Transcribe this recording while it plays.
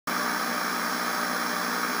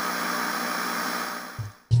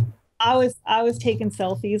I was taking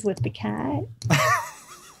selfies with the cat.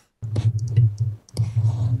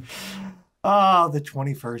 Oh, the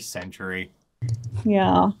 21st century.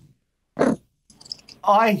 Yeah.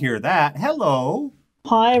 I hear that. Hello.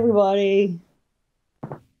 Hi, everybody.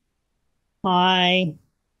 Hi.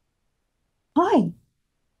 Hi.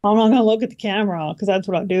 I'm not gonna look at the camera because that's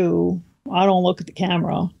what I do. I don't look at the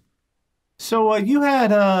camera. So you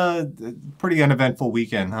had a pretty uneventful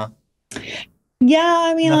weekend, huh? Yeah,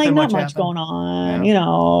 I mean, like Nothing not much much happened. going on,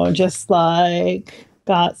 Yeah. just like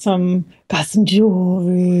got some Oh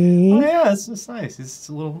jewelry. yeah, it's just nice. It's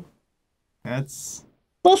a little. That's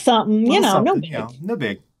Little something, a little no something. big. No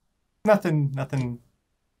big. Nothing. Nothing.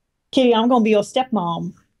 Kitty, I'm gonna be your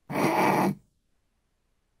stepmom.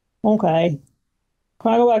 Okay.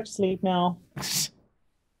 Can I go back to sleep now?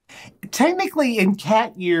 Technically, in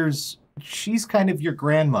cat years, she's kind of your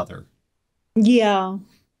grandmother. Yeah.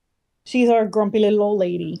 She's our grumpy little old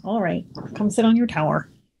lady. All right. Come sit on your tower.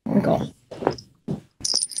 Here we go.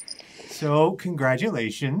 So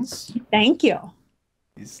congratulations. Thank you.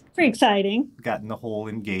 He's Pretty exciting. gotten the whole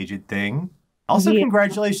engaged thing. Also, Yeah.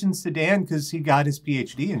 congratulations to Dan because he got his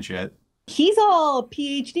PhD and shit. He's all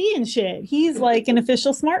PhD and shit. He's like an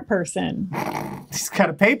official smart person. He's got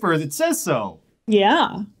a paper that says so.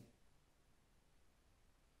 Yeah.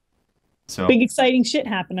 So, Big exciting shit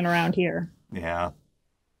happening around here. yeah.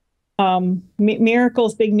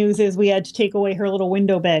 Miracle's big news is we had to take away her little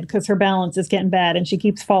window bed because her balance is getting bad and she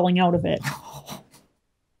keeps falling out of it.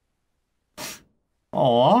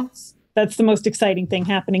 Aw. That's the most exciting thing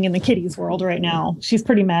happening in the kitties world right now. She's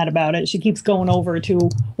pretty mad about it. She keeps going over to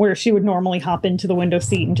where she would normally hop into the window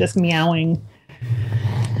seat and just meowing.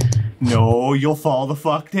 No, you'll fall the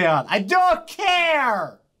fuck down. I don't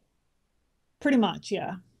care. Pretty much,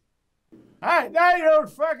 yeah. I don't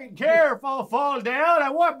fucking care if I'll fall down. I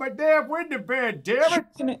want my damn window bed, damn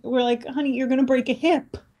it. We're like, honey, you're gonna break a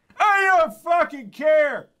hip. I don't fucking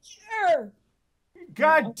care. Sure.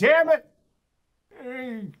 God damn it.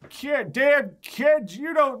 Damn kids,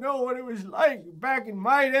 you don't know what it was like back in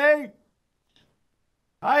my day.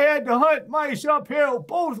 I had to hunt mice uphill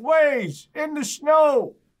both ways in the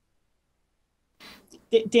snow.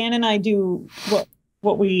 Dan and I do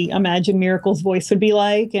what we imagine Miracle's voice would be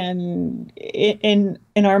like, and in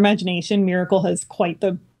our imagination, Miracle has quite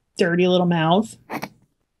the dirty little mouth.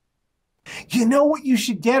 You know what you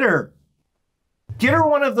should get her? Get her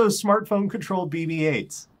one of those smartphone controlled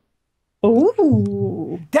BB-8s.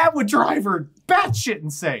 Ooh, That would drive her batshit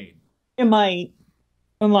insane. it might,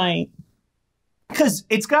 it might. Because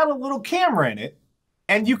it's got a little camera in it,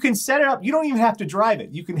 and you can set it up. You don't even have to drive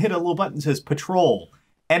it. You can hit a little button that says patrol,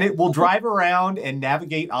 and it will drive around and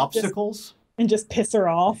navigate obstacles. And just piss her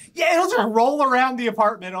off. Yeah, it'll just roll around the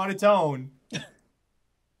apartment on its own.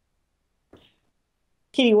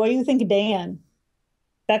 Kitty, what do you think of Dan?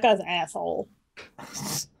 That guy's an asshole.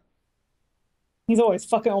 He's always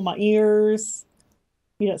fucking on my ears.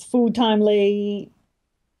 He does food time late.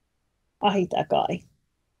 I hate that guy.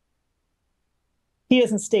 He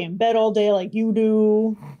doesn't stay in bed all day like you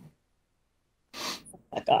do.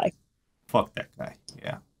 That guy. Fuck that guy.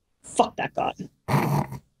 Yeah. Fuck that guy.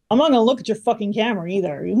 I'm not gonna look at your fucking camera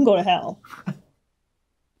either. You can go to hell.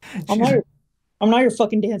 I'm not your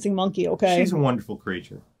fucking dancing monkey, okay? She's a wonderful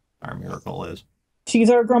creature. Our Miracle is. She's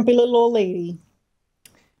our grumpy little old lady.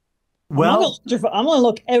 Well, I'm gonna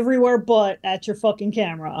look everywhere but at your fucking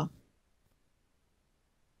camera.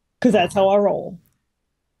 Because that's how I roll.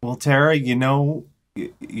 well, Tara, you know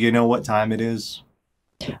what time it is?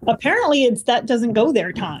 Apparently it's that doesn't go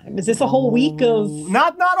there time. Is this a whole week of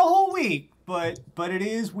Not a whole week, but it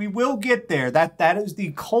is. We will get there. That is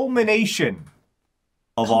the culmination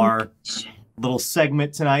of our little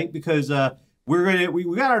segment tonight because we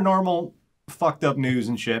got our normal fucked up news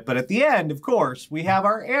and shit, but at the end, of course, we have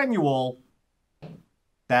our annual.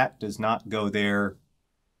 That does not go there.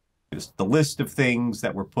 Just the list of things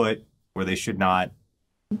that were put where they should not.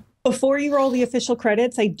 Before you roll the official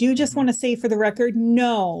credits, I do just want to say for the record,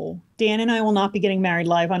 no, Dan and I will not be getting married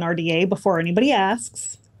live on RDA before anybody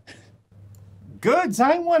asks. Good.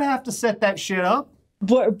 I won't have to set that shit up.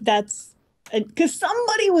 But that's because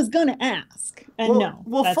somebody was gonna ask, and no.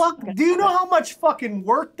 Well, fuck. Do you know how much fucking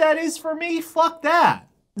work that is for me? Fuck that.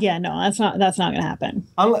 Yeah, no, that's not gonna happen.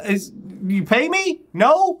 Unless you pay me?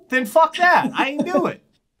 No? Then fuck that. I ain't do it.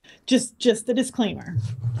 Just the disclaimer.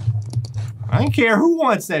 I don't care who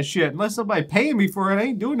wants that shit. Unless somebody paying me for it, I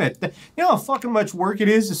ain't doing it. You know how fucking much work it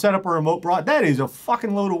is to set up a remote broad? That is a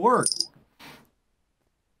fucking load of work.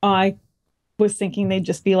 I was thinking they'd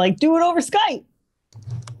just be like, do it over Skype.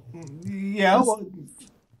 Yeah, well,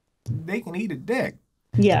 they can eat a dick.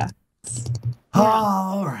 Yeah.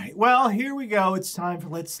 All right. Well, here we go. It's time for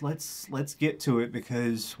let's get to it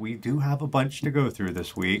because we do have a bunch to go through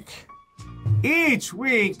this week. Each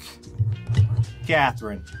week,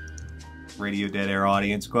 Catherine, Radio Dead Air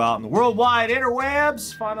audience, go out in the worldwide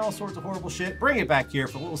interwebs, find all sorts of horrible shit, bring it back here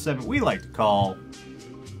for a little segment we like to call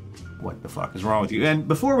What the Fuck Is Wrong With You? And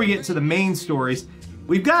before we get to the main stories,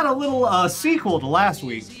 we've got a little sequel to last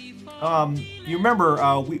week. You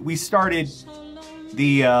remember we started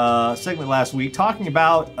the segment last week talking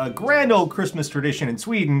about a grand old Christmas tradition in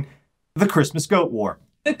Sweden, the Christmas Goat War.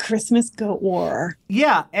 The Christmas Goat War.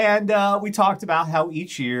 Yeah, and we talked about how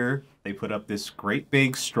each year they put up this great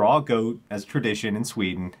big straw goat as a tradition in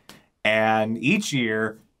Sweden, and each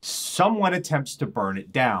year someone attempts to burn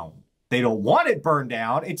it down. They don't want it burned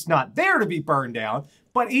down. It's not there to be burned down,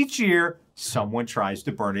 but each year someone tries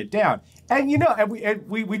to burn it down. And you know, and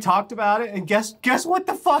we talked about it, and guess what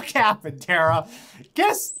the fuck happened, Tara?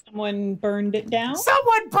 Guess someone burned it down?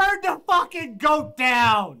 Someone burned the fucking goat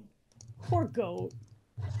down! Poor goat.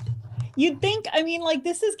 You'd think, I mean, like,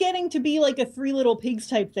 this is getting to be like a Three Little Pigs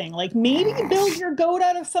type thing. Like, maybe build your goat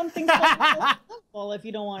out of something well if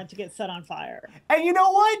you don't want it to get set on fire. And you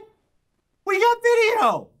know what? We got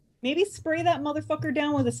video! Maybe spray that motherfucker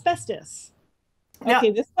down with asbestos. Now,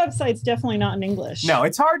 okay, this website's definitely not in English. No,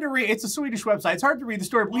 it's hard to read. It's a Swedish website. It's hard to read the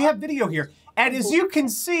story, but we have video here. And as you can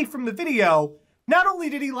see from the video, not only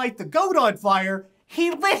did he light the goat on fire,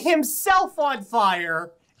 he lit himself on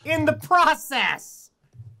fire in the process.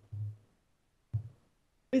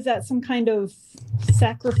 Is that some kind of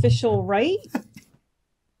sacrificial rite?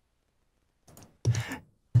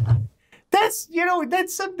 That's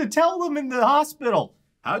something to tell them in the hospital.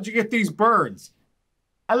 How'd you get these burns?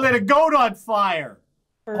 I lit a goat on fire.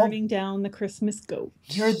 Burning down the Christmas goat.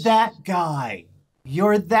 You're that guy.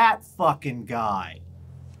 You're that fucking guy.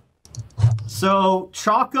 So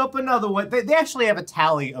chalk up another one. They actually have a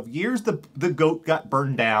tally of years the goat got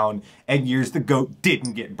burned down and years the goat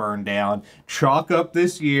didn't get burned down. Chalk up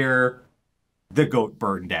this year, the goat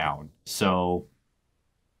burned down. So,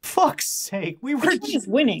 fuck's sake, we were just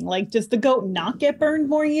winning. Like, does the goat not get burned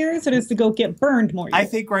more years, or does the goat get burned more years? I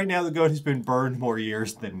think right now the goat has been burned more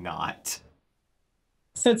years than not.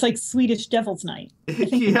 So it's like Swedish Devil's Night. I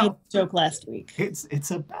think we made a joke last week.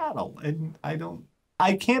 It's a battle, and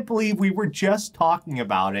I can't believe we were just talking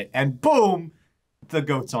about it, and boom, the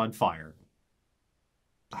goat's on fire.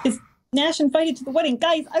 Is Nash invited to the wedding?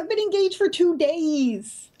 Guys, I've been engaged for 2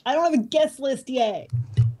 days. I don't have a guest list yet.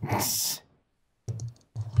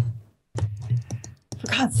 For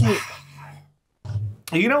God's sake.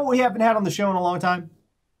 You know what we haven't had on the show in a long time?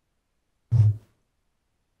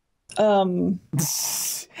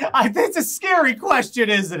 It's a scary question,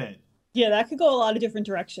 isn't it? Yeah, that could go a lot of different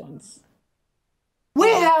directions. We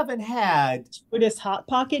haven't had Swedish Hot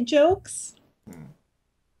Pocket jokes.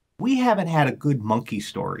 We haven't had a good monkey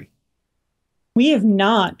story. We have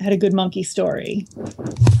not had a good monkey story.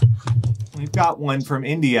 We've got one from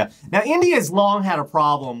India. Now, India's long had a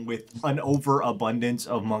problem with an overabundance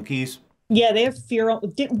of monkeys. Yeah, they have feral.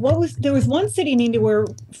 There was one city in India where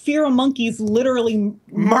feral monkeys literally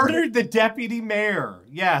murdered the deputy mayor.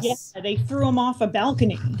 Yes. Yeah, they threw him off a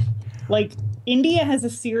balcony. Like, India has a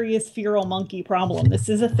serious feral monkey problem. This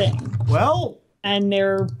is a thing. Well, and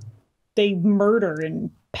they murder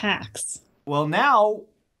in packs. Well, now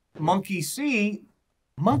Monkey C,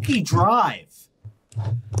 Monkey Drive.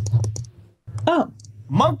 Oh.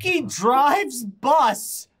 Monkey Drive's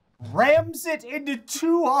bus rams it into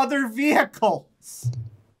 2 other vehicles.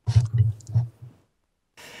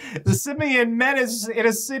 The simian menace in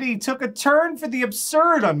a city took a turn for the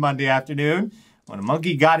absurd on Monday afternoon when a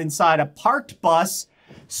monkey got inside a parked bus,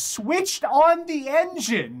 switched on the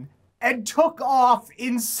engine, and took off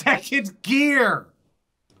in second gear.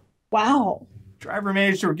 Wow. Driver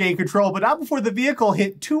managed to regain control, but not before the vehicle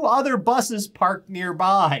hit 2 other buses parked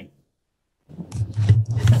nearby.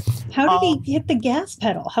 How did he hit the gas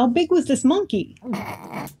pedal? How big was this monkey?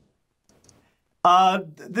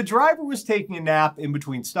 The driver was taking a nap in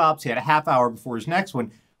between stops. He had a half hour before his next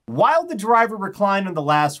one. While the driver reclined on the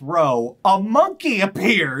last row, a monkey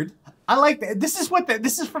appeared. I like that. This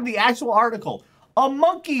is from the actual article. A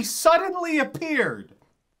monkey suddenly appeared.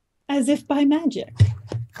 As if by magic.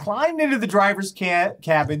 Climbed into the driver's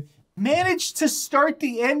cabin, managed to start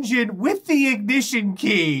the engine with the ignition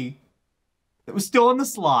key. It was still in the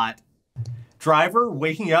slot. Driver,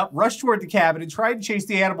 waking up, rushed toward the cabin and tried to chase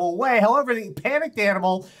the animal away. However, the panicked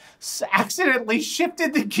animal accidentally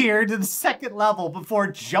shifted the gear to the second level before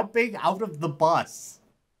jumping out of the bus.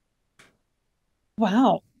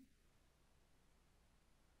 Wow.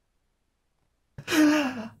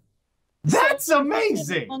 That's That's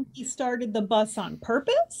amazing. The monkey started the bus on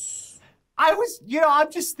purpose?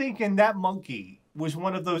 I'm just thinking that monkey was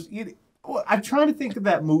one of those. I'm trying to think of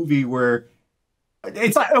that movie where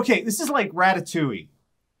it's like, okay, this is like Ratatouille.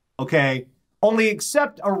 Okay. Only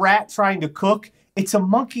except a rat trying to cook, it's a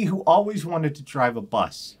monkey who always wanted to drive a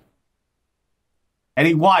bus. And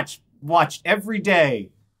he watched every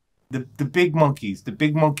day the big monkeys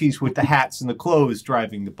with the hats and the clothes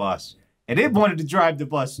driving the bus. And it wanted to drive the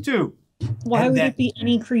bus too. Why would it be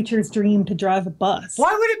any creature's dream to drive a bus?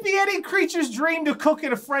 Why would it be any creature's dream to cook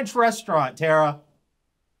in a French restaurant, Tara?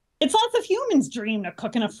 It's lots of humans' dream to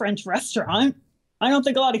cook in a French restaurant. I don't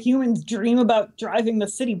think a lot of humans dream about driving the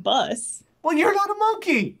city bus. Well, you're not a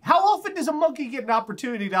monkey. How often does a monkey get an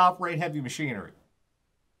opportunity to operate heavy machinery?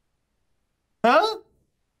 Huh?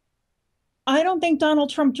 I don't think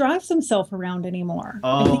Donald Trump drives himself around anymore.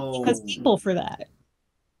 I think he has people for that.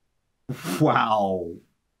 Wow.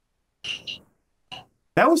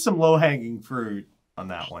 That was some low-hanging fruit on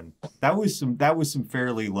that one. That was some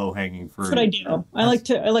fairly low-hanging fruit. That's what I do.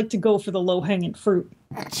 I like to go for the low-hanging fruit.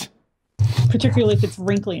 Particularly if it's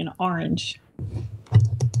wrinkly and orange.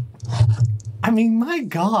 I mean, my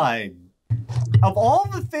God. Of all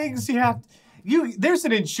the things you have there's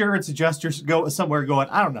an insurance adjuster somewhere going,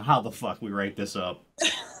 I don't know how the fuck we write this up.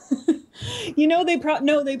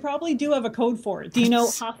 They probably do have a code for it. Do you know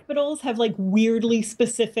hospitals have like weirdly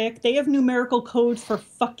specific, they have numerical codes for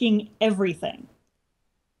fucking everything.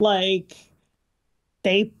 Like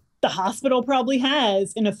the hospital probably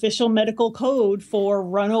has an official medical code for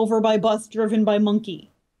run over by bus driven by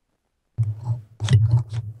monkey.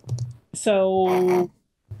 So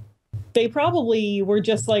they probably were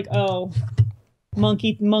just like, oh,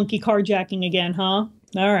 monkey carjacking again, huh?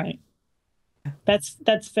 All right.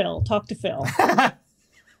 That's Phil. Talk to Phil.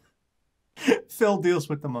 Phil deals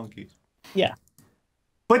with the monkeys. Yeah.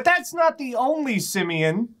 But that's not the only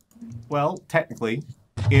simian, well, technically,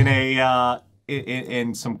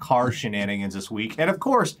 in some car shenanigans this week. And of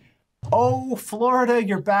course, Florida,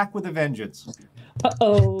 you're back with a vengeance.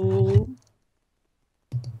 Uh-oh.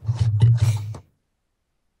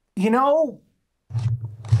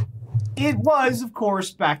 It was, of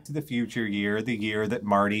course, Back to the Future year, the year that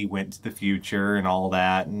Marty went to the future and all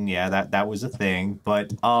that. And yeah, that was a thing.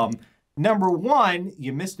 But number one,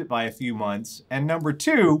 you missed it by a few months. And number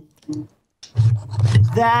two,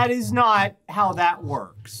 that is not how that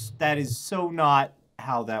works. That is so not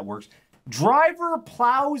how that works. Driver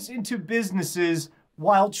plows into businesses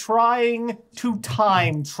while trying to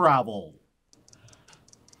time travel.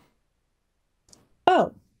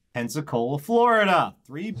 Oh. Pensacola, Florida.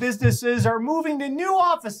 3 businesses are moving to new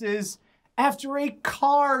offices after a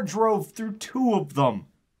car drove through 2 of them.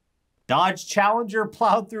 Dodge Challenger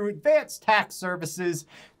plowed through advanced tax services,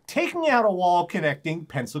 taking out a wall connecting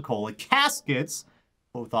Pensacola caskets.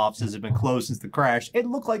 Both offices have been closed since the crash. It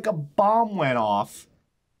looked like a bomb went off.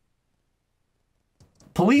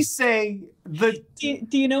 Police say the...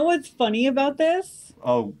 Do you know what's funny about this?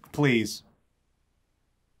 Oh, please.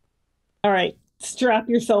 All right. Strap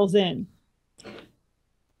yourselves in.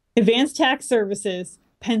 Advanced tax services,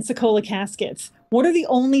 Pensacola caskets. What are the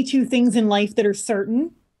only 2 things in life that are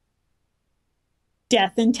certain?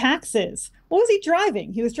 Death and taxes. What was he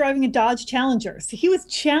driving? He was driving a Dodge Challenger. So he was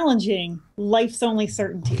challenging life's only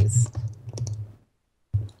certainties.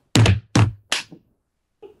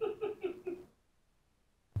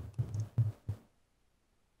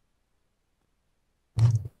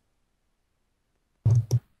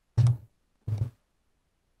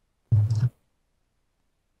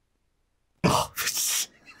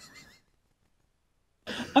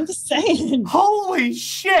 I'm just saying. Holy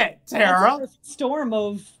shit, Tara. That's a storm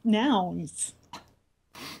of nouns.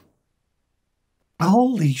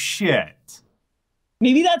 Holy shit.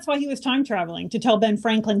 Maybe that's why he was time traveling, to tell Ben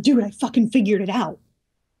Franklin, dude, I fucking figured it out.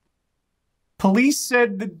 Police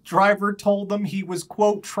said the driver told them he was,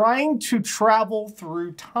 quote, trying to travel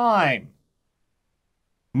through time.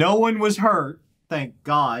 No one was hurt, thank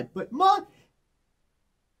God, but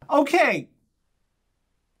okay.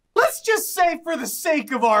 Let's just say, for the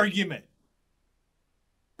sake of argument,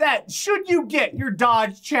 that should you get your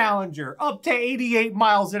Dodge Challenger up to 88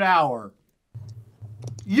 miles an hour,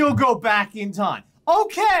 you'll go back in time.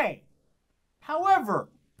 Okay. However,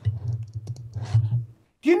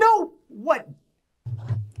 you know what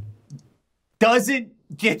doesn't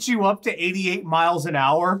get you up to 88 miles an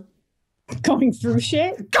hour? Going through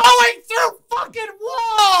shit? Going through fucking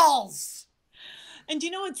walls! And do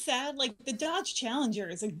you know what's sad? Like, the Dodge Challenger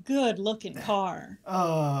is a good looking car.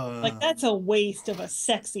 Like, that's a waste of a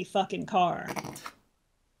sexy fucking car.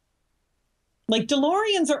 Like,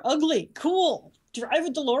 DeLoreans are ugly. Cool. drive a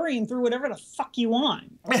DeLorean through whatever the fuck you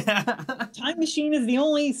want. Time machine is the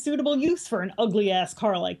only suitable use for an ugly ass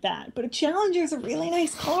car like that. But a Challenger's a really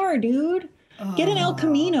nice car, dude. Get an El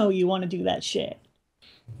Camino. You want to do that shit?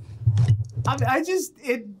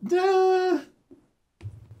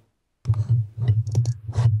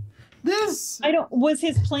 Was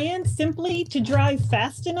his plan simply to drive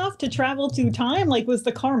fast enough to travel through time? Like, was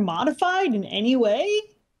the car modified in any way?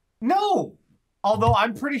 No. Although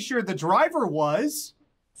I'm pretty sure the driver was.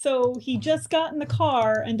 So he just got in the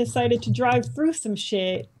car and decided to drive through some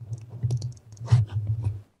shit.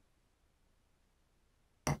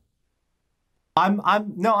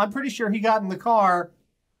 I'm pretty sure he got in the car,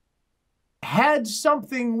 had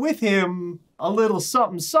something with him, a little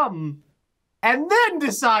something something, and then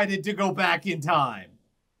decided to go back in time.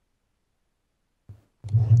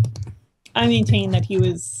 I maintain that he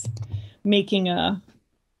was making a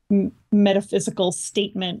metaphysical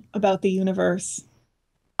statement about the universe.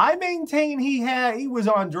 I maintain he was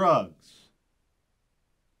on drugs.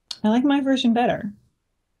 I like my version better.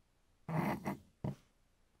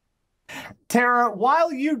 Tara, while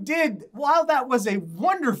that was a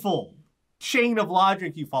wonderful chain of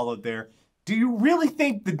logic you followed there, do you really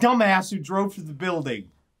think the dumbass who drove to the building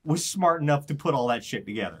was smart enough to put all that shit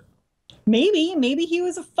together? Maybe he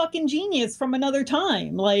was a fucking genius from another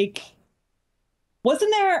time. Like,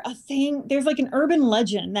 wasn't there a thing? There's like an urban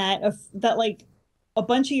legend that like a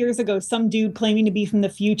bunch of years ago, some dude claiming to be from the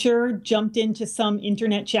future jumped into some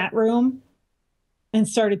internet chat room and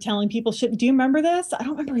started telling people shit. Do you remember this? I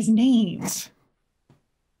don't remember his name.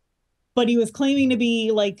 But he was claiming to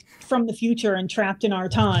be like from the future and trapped in our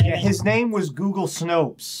time. Yeah, his name was Google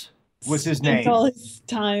Snopes. Was his name? All his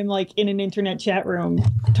time like in an internet chat room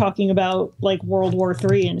talking about like World War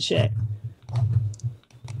III and shit.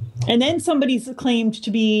 And then somebody's claimed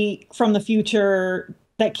to be from the future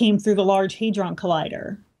that came through the Large Hadron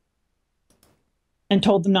Collider and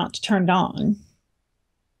told them not to turn it on.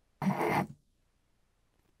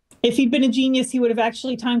 If he'd been a genius, he would have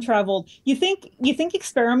actually time traveled. You think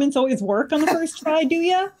experiments always work on the first try, do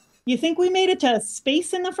you? You think we made it to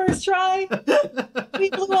space in the first try?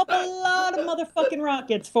 We blew up a lot of motherfucking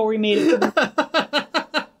rockets before we made it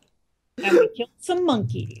to and we killed some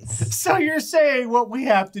monkeys. So you're saying what we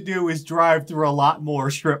have to do is drive through a lot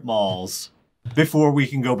more strip malls before we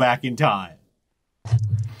can go back in time?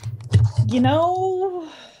 You know,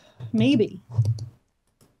 maybe.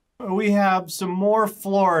 We have some more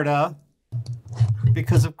Florida,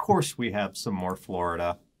 because of course we have some more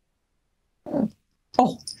Florida.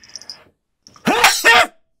 Oh.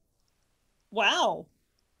 Wow.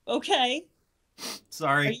 Okay.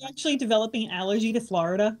 Sorry. Are you actually developing an allergy to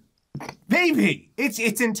Florida? Maybe.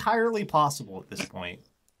 It's entirely possible at this point.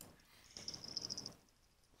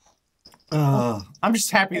 I'm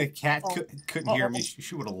just happy the cat couldn't hear me.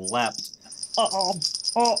 She would have leapt. Oh,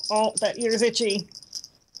 that ear's itchy.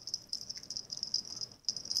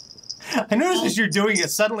 I noticed as you're doing it,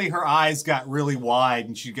 suddenly her eyes got really wide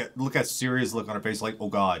and look at a serious look on her face like, oh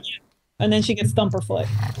God. And then she gets thumperfoot.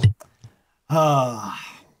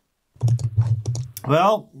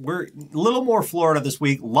 Well, we're a little more Florida this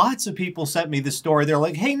week. Lots of people sent me this story. They're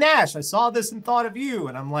like, hey, Nash, I saw this and thought of you.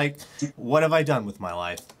 And I'm like, what have I done with my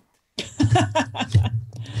life?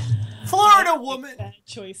 Florida woman. Bad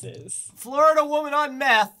choices. Florida woman on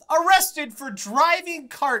meth arrested for driving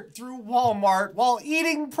cart through Walmart while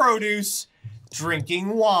eating produce, drinking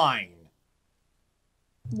wine.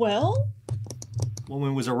 Well,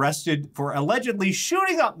 woman was arrested for allegedly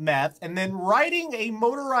shooting up meth and then riding a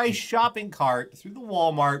motorized shopping cart through the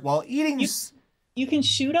Walmart while eating. You can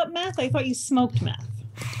shoot up meth? I thought you smoked meth.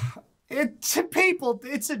 It's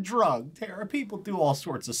a drug, Tara. People do all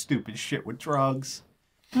sorts of stupid shit with drugs.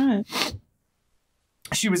 All right.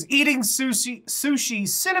 She was eating sushi,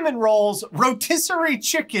 cinnamon rolls, rotisserie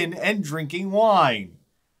chicken, and drinking wine.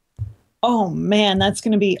 Oh, man, that's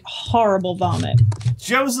going to be horrible vomit.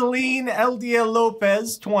 Joseline Eldia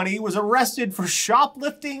Lopez, 20, was arrested for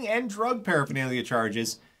shoplifting and drug paraphernalia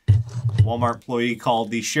charges. Walmart employee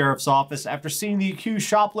called the sheriff's office after seeing the accused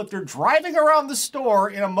shoplifter driving around the store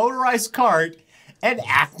in a motorized cart and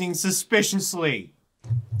acting suspiciously.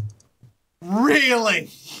 Really?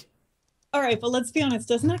 All right, but let's be honest.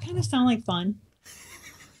 Doesn't that kind of sound like fun?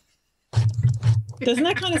 Doesn't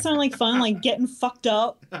that kind of sound like fun? Like getting fucked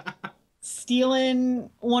up, stealing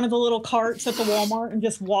one of the little carts at the Walmart and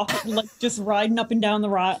just walking, like just riding up and down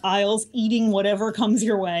the aisles, eating whatever comes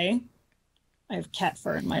your way. I have cat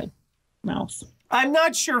fur in my mouth. I'm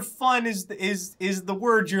not sure fun is the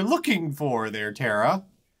word you're looking for there, Tara.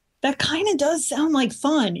 That kind of does sound like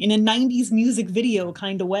fun in a 90s music video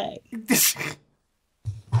kind of way.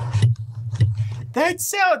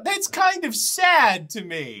 That's kind of sad to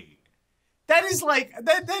me. That is like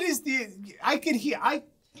that is the I could hear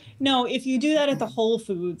No, if you do that at the Whole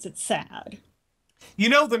Foods, it's sad. You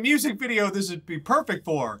know the music video this would be perfect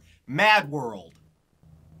for? Mad World.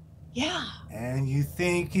 Yeah. And you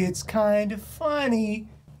think it's kind of funny.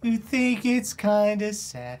 You think it's kind of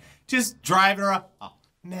sad. Just driving around. Oh,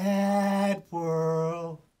 Mad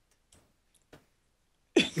World.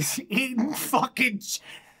 Eating fucking.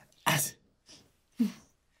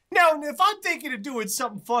 Now, if I'm thinking of doing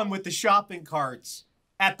something fun with the shopping carts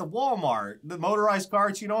at the Walmart, the motorized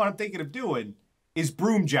carts, you know what I'm thinking of doing is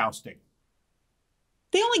broom jousting.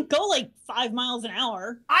 They only go like 5 miles an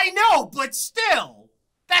hour. I know, but still,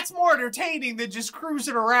 that's more entertaining than just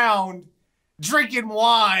cruising around, drinking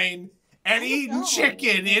wine, and eating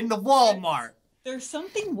chicken in the Walmart. There's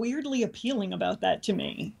something weirdly appealing about that to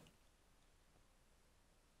me.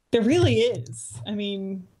 There really is. I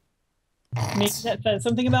mean, maybe that says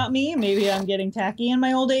something about me. Maybe I'm getting tacky in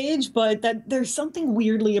my old age, but there's something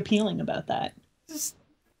weirdly appealing about that.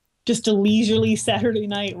 Just a leisurely Saturday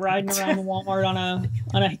night riding around Walmart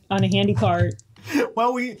on a handy cart.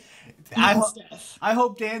 Well, I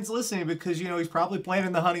hope Dan's listening because you know he's probably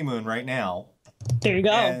planning the honeymoon right now. There you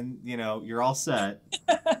go. And you know you're all set.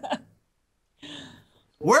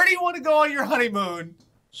 Where do you want to go on your honeymoon?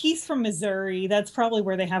 He's from Missouri. That's probably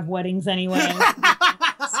where they have weddings anyway.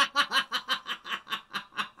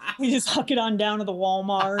 We just huck it on down to the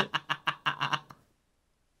Walmart.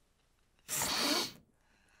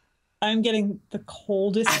 I'm getting the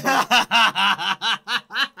coldest.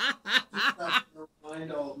 Remind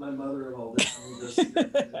my mother of all this.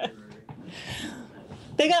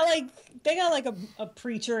 They got like a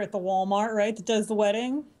preacher at the Walmart, right, that does the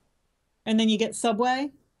wedding, and then you get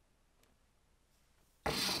Subway.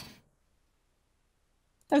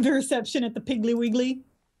 Have the reception at the Piggly Wiggly.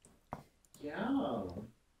 Yeah.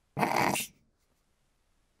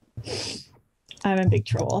 I'm in big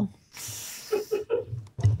trouble.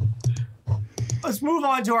 Let's move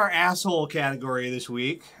on to our asshole category this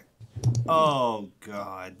week. Oh,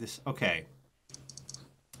 God. Okay.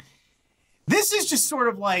 This is just sort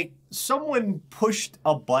of like someone pushed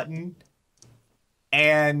a button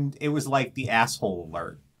and it was like the asshole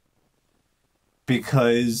alert.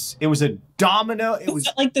 Because it was a domino. It was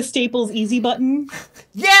like the Staples Easy button.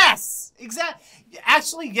 Yes! Exactly.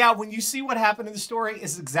 Actually, yeah, when you see what happened in the story,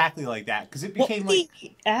 it's exactly like that. Because it became what did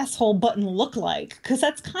the asshole button look like? Because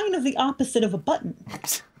that's kind of the opposite of a button.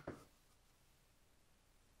 I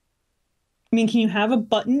mean, can you have a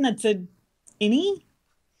button that's a innie?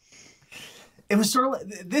 It was sort of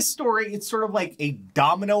like, this story, it's sort of like a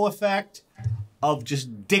domino effect of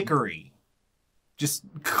just dickery. Just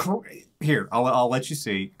here, I'll let you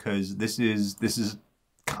see because this is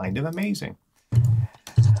kind of amazing.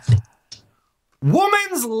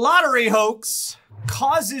 Woman's lottery hoax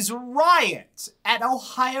causes riot at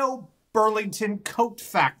Ohio Burlington coat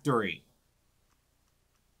factory.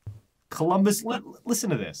 Columbus,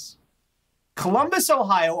 listen to this. Columbus,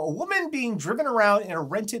 Ohio, a woman being driven around in a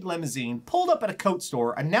rented limousine pulled up at a coat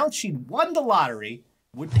store, announced she'd won the lottery,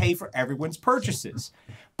 would pay for everyone's purchases,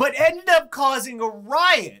 but ended up causing a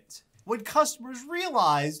riot when customers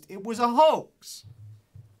realized it was a hoax.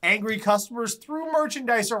 Angry customers threw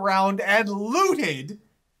merchandise around and looted,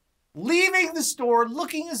 leaving the store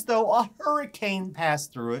looking as though a hurricane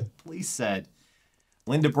passed through it, police said.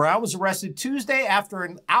 Linda Brown was arrested Tuesday after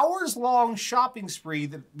an hours-long shopping spree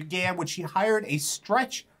that began when she hired a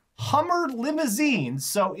stretch Hummer limousine,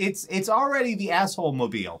 so it's already the asshole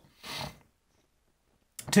mobile,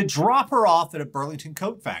 to drop her off at a Burlington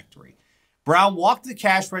coat factory. Brown walked to the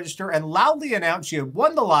cash register and loudly announced she had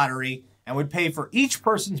won the lottery and would pay for each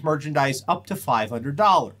person's merchandise up to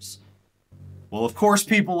 $500. Well, of course,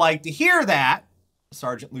 people like to hear that,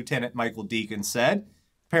 Sergeant Lieutenant Michael Deacon said.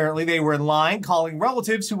 Apparently, they were in line calling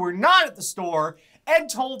relatives who were not at the store and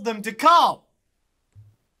told them to come.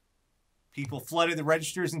 People flooded the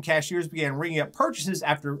registers and cashiers began ringing up purchases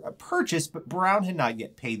after a purchase, but Brown had not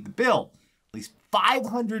yet paid the bill. At least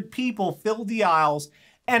 500 people filled the aisles,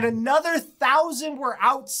 and another 1,000 were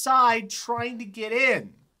outside trying to get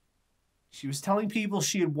in. She was telling people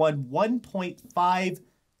she had won $1.5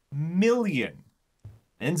 million.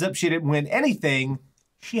 Ends up she didn't win anything.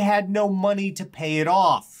 She had no money to pay it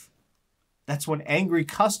off. That's when angry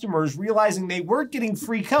customers, realizing they weren't getting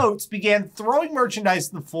free coats, began throwing merchandise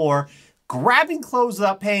to the floor, grabbing clothes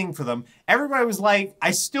without paying for them. Everybody was like,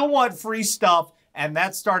 I still want free stuff, and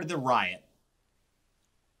that started the riot.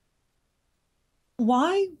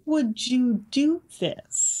 Why would you do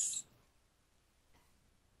this?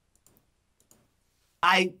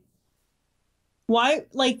 Why,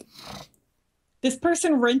 like, This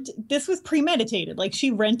person this was premeditated. Like,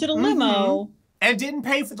 she rented a limo. And didn't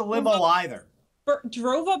pay for the limo either.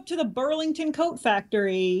 Drove up to the Burlington Coat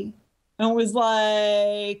Factory and was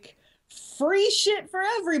like, free shit for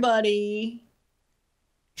everybody.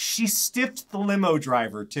 She stiffed the limo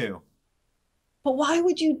driver, too. But why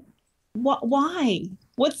would you? Why?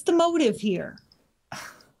 What's the motive here?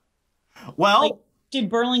 Well, like, did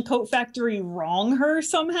Burlington Coat Factory wrong her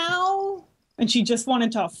somehow? And she just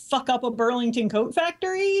wanted to fuck up a Burlington Coat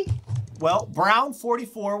Factory? Well, Brown,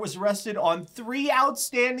 44, was arrested on 3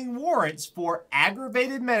 outstanding warrants for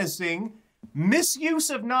aggravated menacing,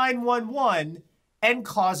 misuse of 911, and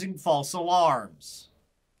causing false alarms.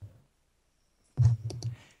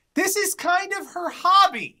 This is kind of her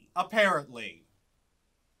hobby, apparently.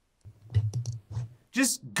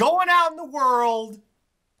 Just going out in the world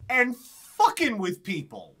and fucking with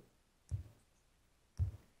people.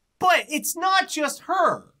 But it's not just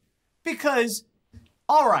her. Because,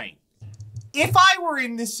 all right, if I were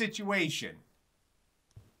in this situation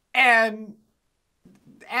and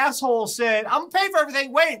the asshole said, I'm gonna pay for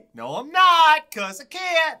everything, wait, no, I'm not, because I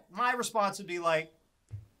can't. My response would be like,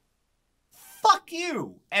 fuck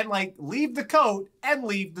you, and like leave the coat and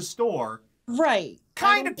leave the store. Right.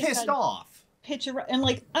 Kind of pissed off. And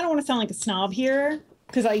like, I don't want to sound like a snob here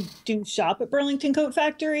because I do shop at Burlington Coat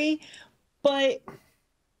Factory, but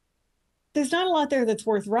there's not a lot there that's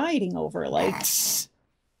worth rioting over. Like,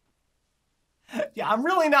 yeah, I'm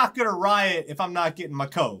really not gonna riot if I'm not getting my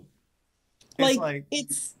coat.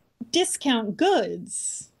 It's discount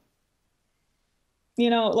goods.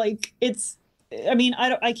 You know, like I mean,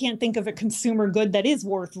 I can't think of a consumer good that is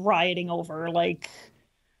worth rioting over. Like,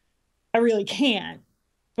 I really can't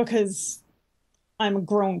because I'm a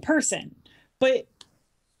grown person. But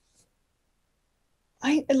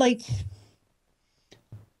I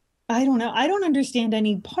don't know. I don't understand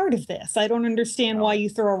any part of this. I don't understand why you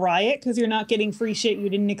throw a riot because you're not getting free shit you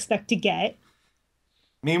didn't expect to get.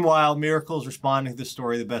 Meanwhile, Miracle's responding to the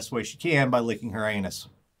story the best way she can by licking her anus.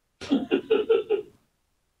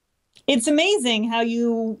 It's amazing how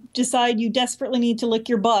you decide you desperately need to lick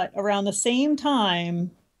your butt around the same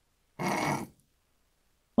time.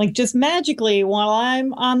 Like, just magically, while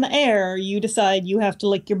I'm on the air, you decide you have to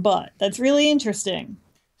lick your butt. That's really interesting.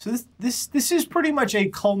 So this is pretty much a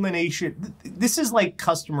culmination. This is like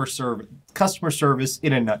customer service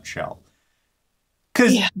in a nutshell.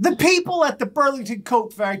 Because the people at the Burlington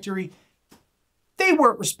Coat Factory, they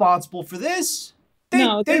weren't responsible for this.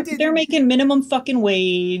 They're making minimum fucking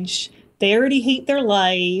wage. They already hate their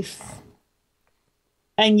life.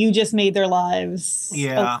 And you just made their lives.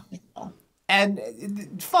 Yeah.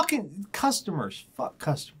 And fucking customers. Fuck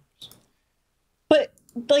customers. But,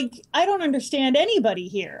 like, I don't understand anybody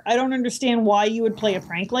here. I don't understand why you would play a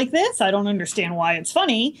prank like this. I don't understand why it's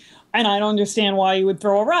funny. And I don't understand why you would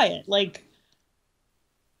throw a riot. Like,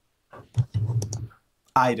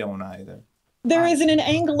 I don't either. There isn't an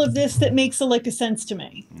angle of this that makes a lick of sense to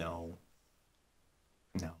me. No.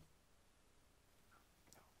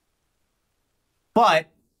 But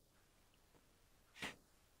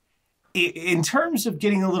in terms of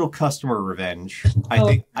getting a little customer revenge, I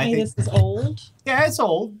think this is old. Yeah, it's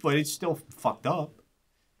old, but it's still fucked up.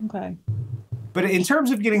 Okay. But in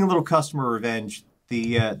terms of getting a little customer revenge,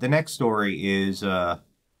 the next story is I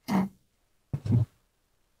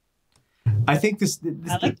think this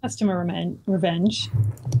I like customer revenge.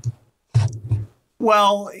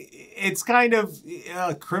 Well, it's kind of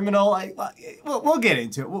criminal. We'll get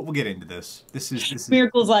into it. We'll get into this. This is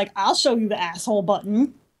Miracle's like, I'll show you the asshole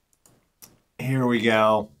button. Here we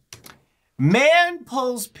go. Man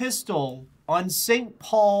pulls pistol on St.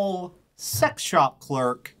 Paul sex shop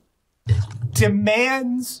clerk.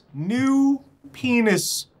 Demands new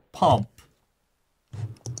penis pump.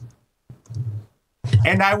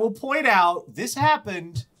 And I will point out, this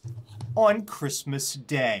happened on Christmas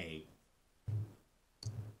Day.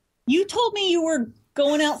 You told me you were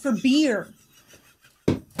going out for beer.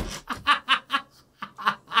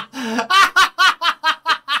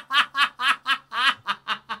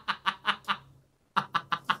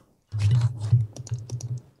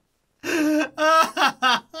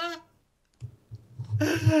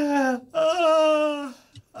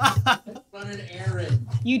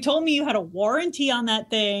 You told me you had a warranty on that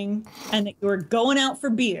thing and that you were going out for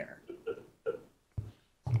beer.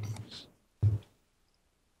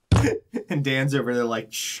 And Dan's over there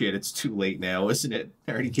like, shit, it's too late now, isn't it?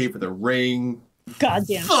 I already gave her the ring.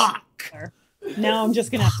 Goddamn. Fuck. Now I'm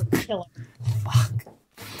just going to have to kill her. Fuck.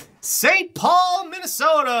 St. Paul,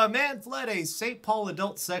 Minnesota. Man fled a St. Paul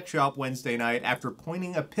adult sex shop Wednesday night after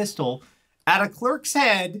pointing a pistol at a clerk's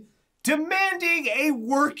head demanding a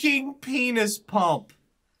working penis pump.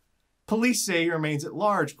 Police say he remains at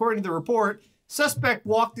large. According to the report, suspect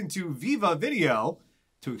walked into Viva Video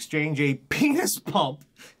to exchange a penis pump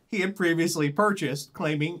he had previously purchased,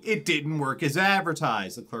 claiming it didn't work as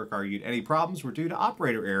advertised. The clerk argued any problems were due to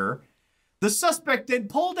operator error. The suspect then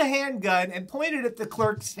pulled a handgun and pointed at the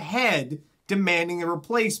clerk's head, demanding a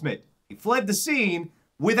replacement. He fled the scene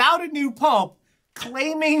without a new pump,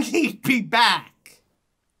 claiming he'd be back.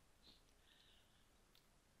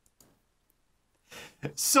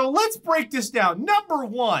 So let's break this down. Number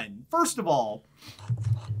one, first of all,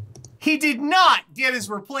 he did not get his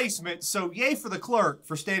replacement, so yay for the clerk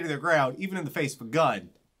for standing their ground, even in the face of a gun.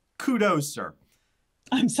 Kudos, sir.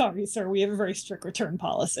 I'm sorry, sir. We have a very strict return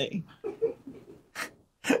policy.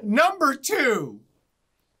 Number two,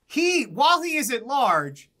 while he is at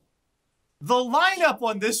large, the lineup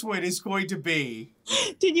on this one is going to be...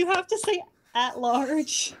 Did you have to say at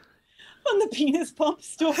large on the penis pump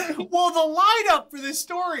story? Well, the lineup for this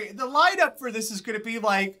story, the lineup for this is going to be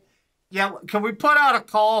like, yeah, can we put out a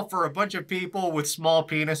call for a bunch of people with small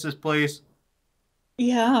penises, please?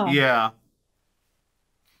 Yeah. Yeah.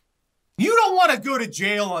 You don't want to go to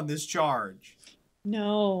jail on this charge.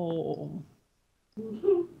 No.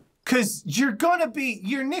 Because you're going to be,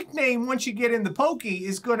 your nickname once you get in the pokey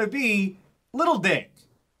is going to be Little Dick.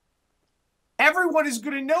 Everyone is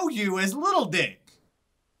going to know you as Little Dick.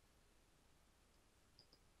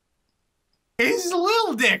 It's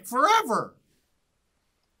Little Dick forever.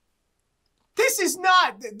 This is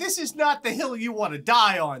not the hill you want to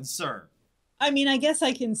die on, sir. I mean, I guess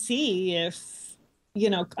I can see if,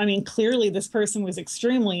 clearly this person was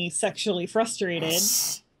extremely sexually frustrated.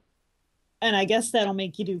 And I guess that'll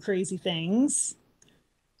make you do crazy things.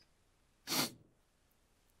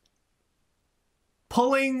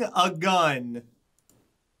 Pulling a gun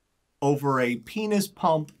over a penis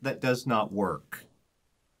pump that does not work.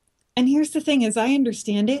 And here's the thing, as I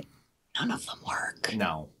understand it, none of them work.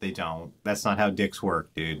 No, they don't. That's not how dicks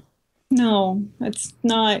work, dude. No, it's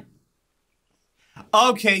not.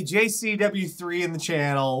 Okay, JCW3 in the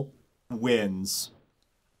channel wins.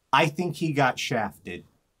 I think he got shafted.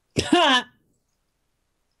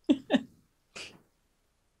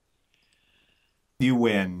 You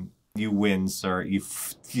win. You win, sir.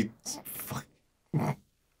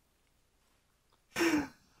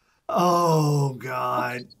 Oh,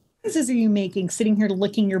 God. What are you making, sitting here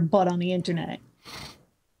licking your butt on the internet?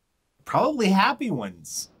 Probably happy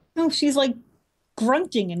ones. No, she's like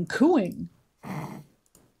grunting and cooing.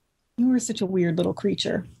 You are such a weird little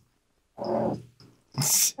creature. Cut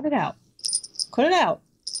it out. Cut it out.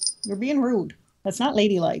 You're being rude. That's not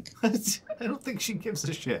ladylike. I don't think she gives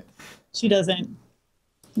a shit. She doesn't.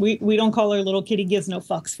 We don't call her little kitty gives no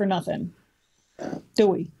fucks for nothing. Do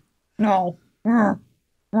we? No.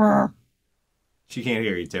 She can't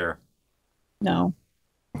hear you, Tara. No.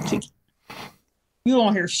 You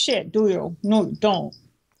don't hear shit, do you? No, you don't.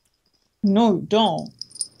 No, you don't.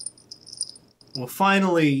 Well,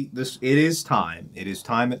 finally, it is time. It is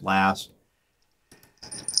time at last.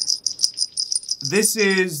 This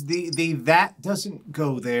is the that doesn't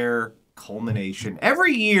go there culmination.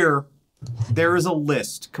 Every year, there is a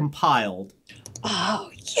list compiled. Oh,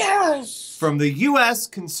 yes! From the U.S.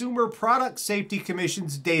 Consumer Product Safety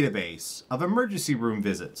Commission's database of emergency room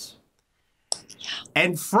visits. Yeah.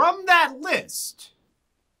 And from that list,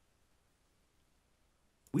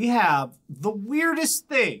 we have the weirdest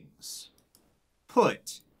things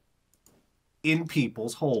put in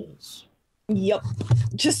people's holes. Yep.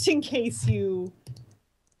 Just in case you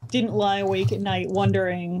didn't lie awake at night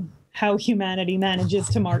wondering how humanity manages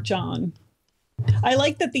to march on. I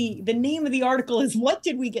like that the name of the article is "What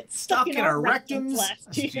Did We Get Stuck in Our Rectums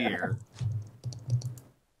Last Year?"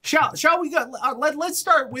 Shall we go? Let's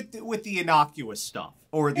start with the innocuous stuff,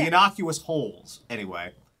 or the innocuous holes.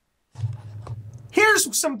 Anyway,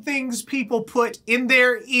 here's some things people put in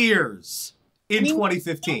their ears in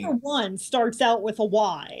 2015. Number one starts out with a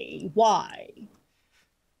Y. Why?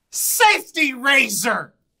 Safety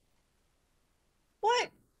razor. What?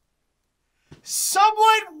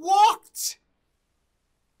 Someone walked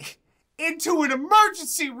into an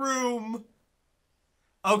emergency room.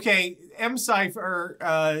 Okay, M-Cypher,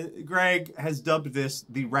 Greg has dubbed this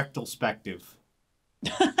the rectal spective.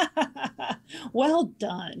 Well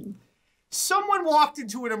done. Someone walked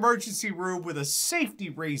into an emergency room with a safety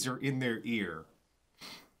razor in their ear.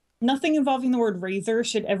 Nothing involving the word razor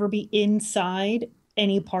should ever be inside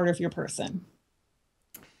any part of your person.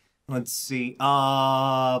 Let's see.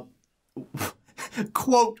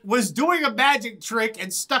 Quote, was doing a magic trick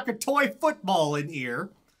and stuck a toy football in ear.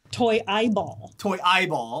 Toy eyeball. Toy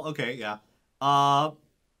eyeball. Okay, yeah.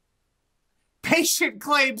 Patient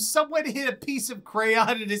claims someone hit a piece of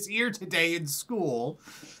crayon in his ear today in school.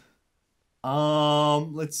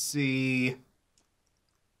 Let's see.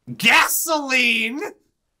 Gasoline!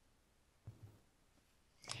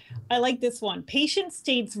 I like this one. Patient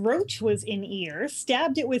states roach was in ear,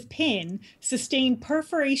 stabbed it with pin, sustained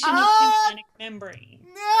perforation of tympanic membrane.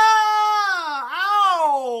 No!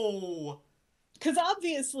 Ow! Because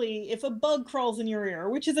obviously, if a bug crawls in your ear,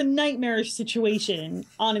 which is a nightmarish situation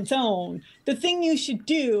on its own, the thing you should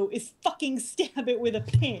do is fucking stab it with a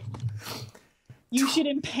pin. You should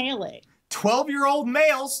impale it. 12-year-old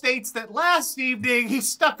male states that last evening he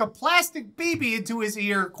stuck a plastic BB into his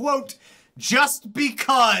ear, quote, just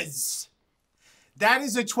because. That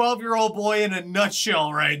is a 12-year-old boy in a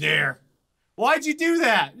nutshell right there. Why'd you do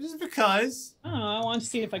that? Just because. I don't know, I wanted to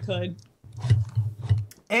see if I could.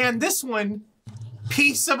 And this one,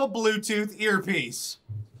 piece of a Bluetooth earpiece.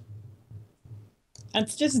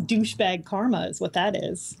 That's just douchebag karma is what that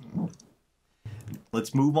is.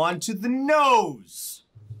 Let's move on to the nose.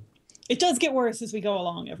 It does get worse as we go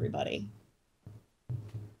along, everybody.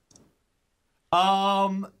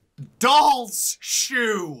 Doll's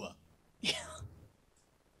shoe.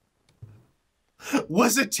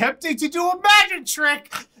 Was attempting to do a magic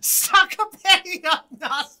trick, stuck a penny up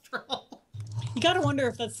nostril. You gotta wonder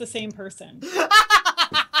if that's the same person.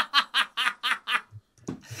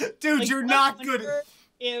 Dude, Like, you're I not wonder good.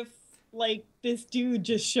 If, like, this dude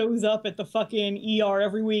just shows up at the fucking ER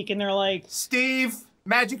every week and they're like, Steve,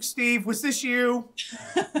 Magic Steve, was this you?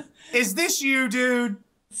 Is this you, dude?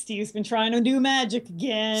 Steve's been trying to do magic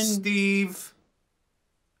again. Steve,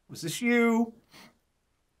 was this you?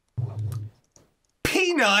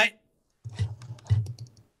 Peanut?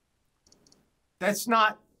 That's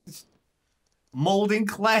not molding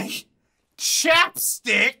clay.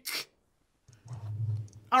 Chapstick?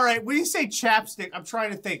 All right, when you say chapstick, I'm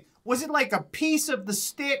trying to think. Was it like a piece of the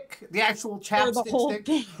stick, the actual chapstick Or the whole stick?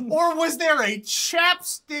 thing. Or was there a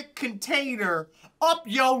chapstick container up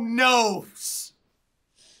your nose?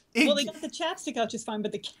 Well, they got the chapstick out just fine,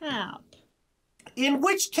 but the cap. In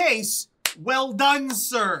which case, well done,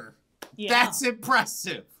 sir. Yeah. That's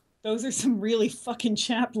impressive. Those are some really fucking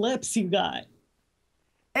chapped lips you got.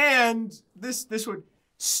 And this one,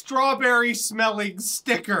 strawberry smelling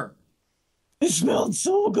sticker. It smelled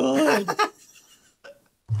so good.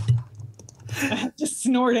 I have to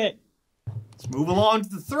snort it. Let's move along to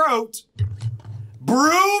the throat.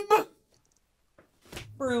 Broom.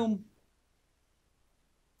 Broom.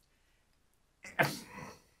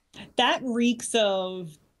 That reeks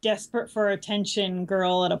of desperate for attention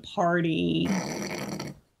girl at a party.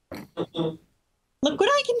 Look what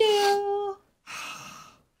I can do.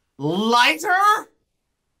 Lighter.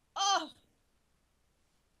 Oh,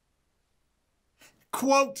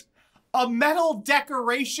 Quote, a metal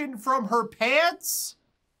decoration from her pants.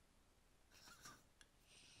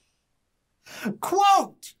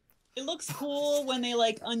 Quote, it looks cool when they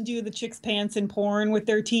like undo the chick's pants in porn with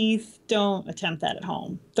their teeth. Don't attempt that at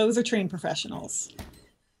home. Those are trained professionals.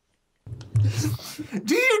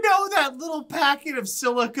 do you know that little packet of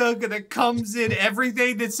silica that comes in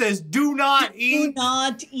everything that says do not eat? Do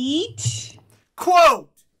not eat. Quote,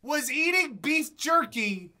 was eating beef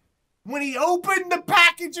jerky when he opened the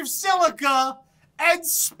package of silica and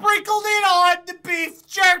sprinkled it on the beef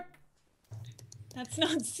jerky. That's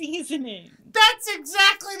not seasoning. That's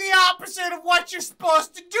exactly the opposite of what you're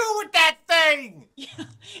supposed to do with that thing. Yeah,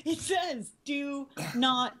 it says do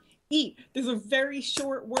not eat. Those are very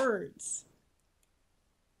short words.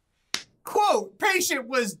 Quote, patient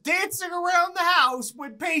was dancing around the house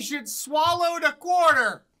when patient swallowed a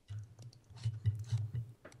quarter.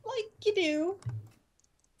 Like you do.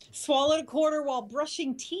 Swallowed a quarter while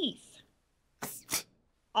brushing teeth.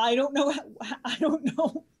 I don't know. I don't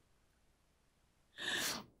know.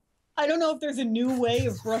 I don't know if there's a new way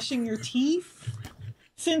of brushing your teeth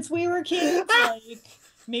since we were kids. Like,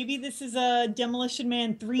 maybe this is a Demolition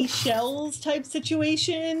Man 3 shells type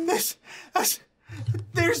situation.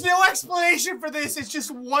 There's no explanation for this. It's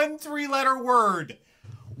just one 3-letter word.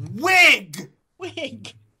 Wig.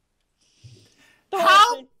 Wig.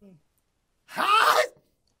 How? Huh?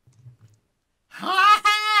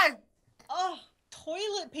 Huh? Oh,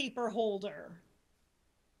 toilet paper holder.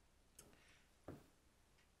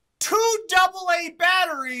 2 AA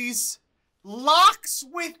batteries, locks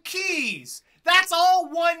with keys. That's all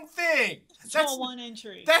one thing. That's all one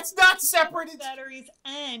entry. That's not separate. Batteries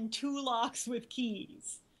and 2 locks with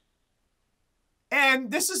keys.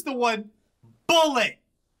 And this is the one, bullet.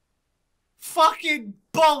 Fucking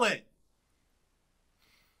bullet.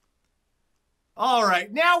 All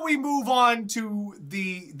right, now we move on to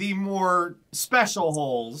the more special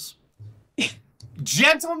holes.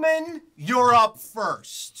 Gentlemen, you're up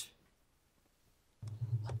first.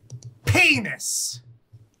 Penis.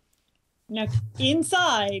 Now,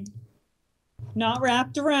 inside, not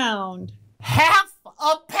wrapped around. Half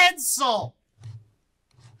a pencil.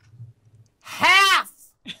 Half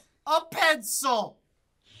a pencil.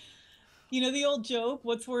 You know the old joke,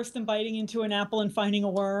 what's worse than biting into an apple and finding a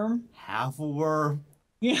worm? Half a worm.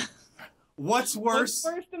 Yeah. What's worse?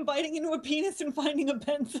 What's worse than biting into a penis and finding a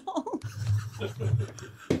pencil?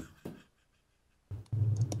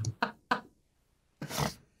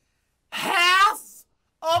 Half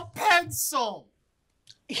a pencil.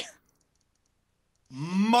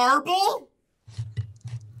 Marble?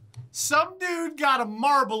 Some dude got a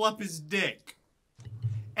marble up his dick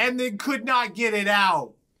and then could not get it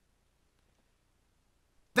out.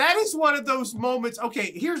 That is one of those moments.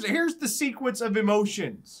 Okay, here's the sequence of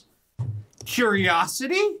emotions.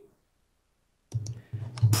 Curiosity,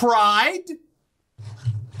 pride,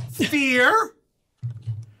 fear,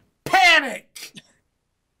 panic.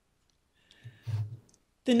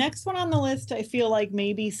 The next one on the list, I feel like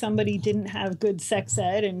maybe somebody didn't have good sex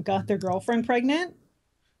ed and got their girlfriend pregnant.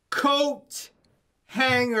 Coat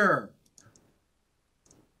hanger.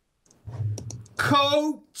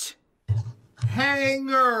 Coat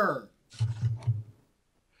hanger.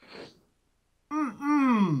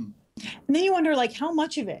 Mm-mm. And then you wonder, like, how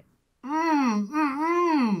much of it?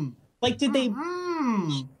 Like, did they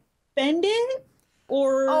spend it?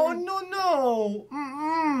 Or... Oh, no.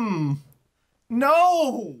 Mm-mm.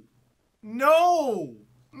 No. No.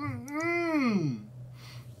 Mm-mm.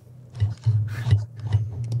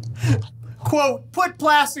 Quote, put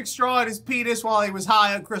plastic straw in his penis while he was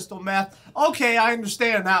high on crystal meth. Okay, I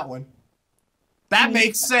understand that one. That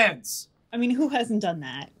makes sense. I mean, who hasn't done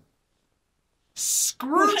that? Who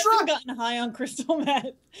Screwdriver? hasn't gotten high on crystal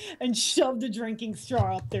meth and shoved a drinking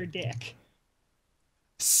straw up their dick?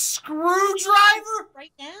 Screwdriver?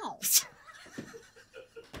 Right now.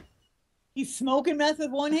 He's smoking meth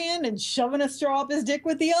with one hand and shoving a straw up his dick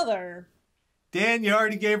with the other. Dan, you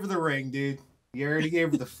already gave her the ring, dude. You already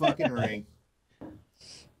gave her the fucking ring.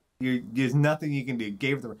 There's nothing you can do.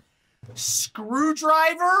 Gave her the ring.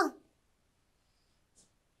 Screwdriver?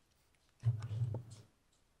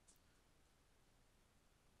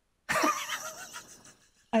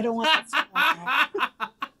 I don't want that straw.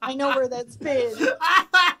 I know where that's been.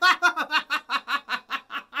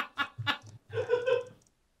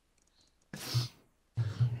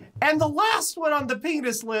 And the last one on the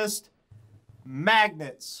penis list,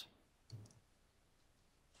 magnets.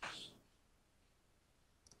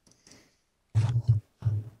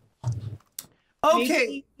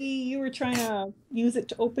 Okay. Maybe you were trying to use it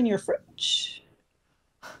to open your fridge.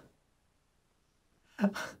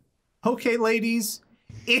 Okay, ladies,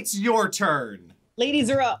 it's your turn. Ladies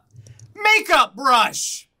are up. Makeup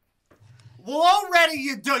brush. Well, already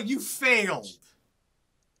you failed.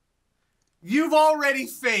 You've already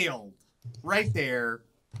failed. Right there.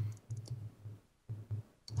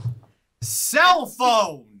 Cell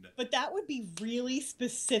phone. But that would be really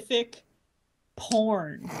specific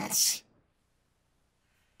porn.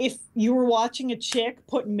 If you were watching a chick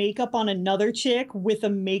put makeup on another chick with a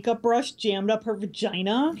makeup brush jammed up her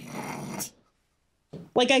vagina.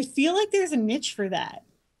 Like, I feel like there's a niche for that.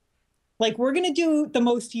 Like, we're going to do the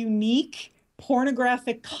most unique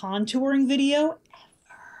pornographic contouring video.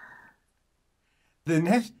 The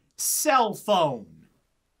next cell phone.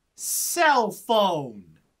 Cell phone.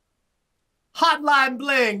 Hotline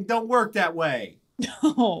bling don't work that way.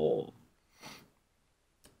 No.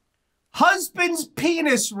 Husband's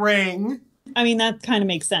penis ring. I mean, that kind of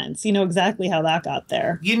makes sense. You know exactly how that got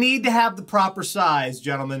there. You need to have the proper size,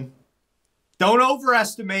 gentlemen. Don't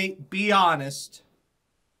overestimate. Be honest.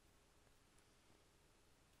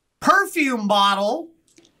 Perfume bottle.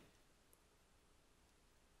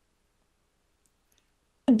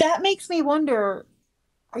 That makes me wonder,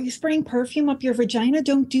 are you spraying perfume up your vagina?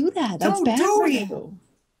 Don't do that. That's Don't bad do for it. you.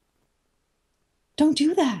 Don't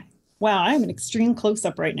do that. Wow, I have an extreme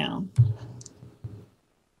close-up right now.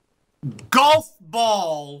 Golf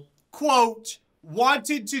ball. Quote,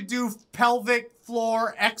 wanted to do pelvic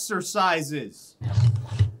floor exercises.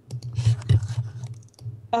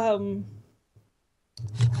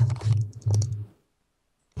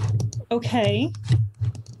 Okay.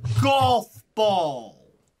 Golf ball.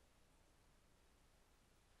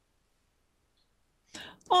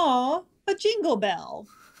 Aw, a jingle bell.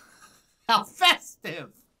 How festive.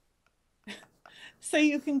 So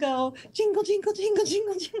you can go jingle, jingle, jingle,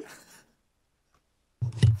 jingle, jingle.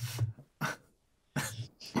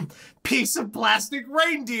 Piece of plastic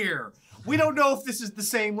reindeer. We don't know if this is the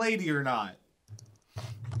same lady or not.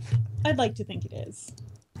 I'd like to think it is.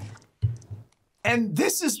 And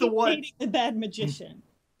this is the Keep one. dating the bad magician.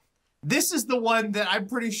 This is the one that I'm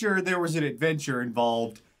pretty sure there was an adventure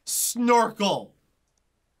involved. Snorkel.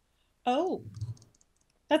 Oh.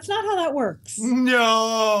 That's not how that works.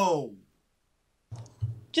 No.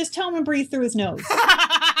 Just tell him to breathe through his nose.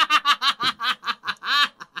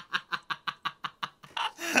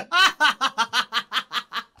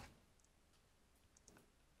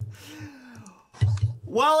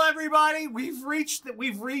 Well, everybody, we've reached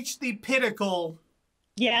the pinnacle.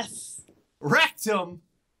 Yes. Rectum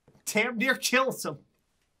damn near kills him.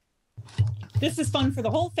 This is fun for the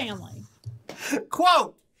whole family.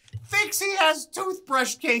 Quote, thinks he has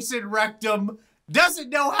toothbrush case in rectum, doesn't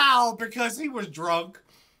know how because he was drunk.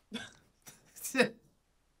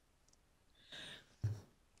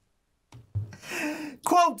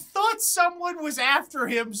 Quote, thought someone was after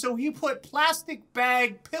him, so he put plastic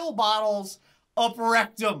bag pill bottles up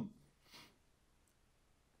rectum.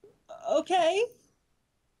 Okay.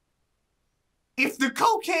 If the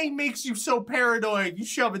cocaine makes you so paranoid, you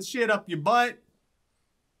shoving shit up your butt,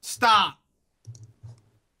 stop.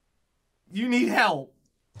 You need help.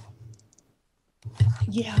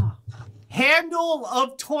 Yeah. Handle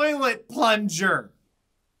of toilet plunger.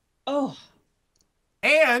 Oh.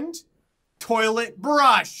 And toilet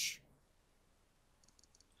brush.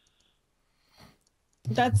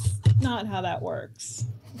 That's not how that works.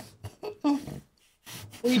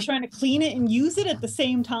 Were you trying to clean it and use it at the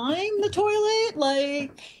same time, the toilet?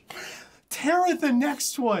 Like... Tara, the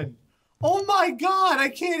next one. Oh my God, I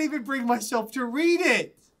can't even bring myself to read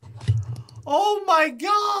it. Oh my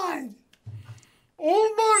God.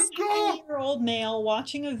 Oh my God. 7-year-old male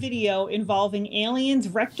watching a video involving aliens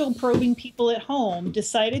rectal probing people at home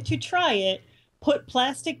decided to try it, put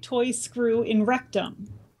plastic toy screw in rectum.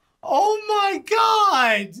 Oh my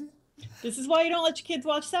God. This is why you don't let your kids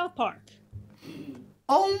watch South Park.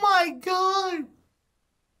 Oh my God.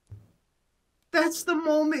 That's the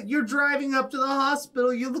moment you're driving up to the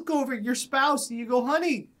hospital. You look over at your spouse and you go,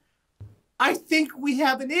 honey, I think we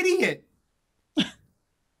have an idiot.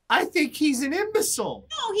 I think he's an imbecile.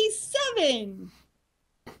 No, he's 7.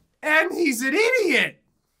 And he's an idiot.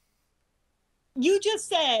 You just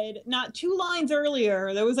said, not 2 lines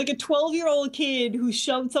earlier, there was like a 12-year-old kid who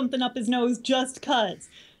shoved something up his nose just 'cause.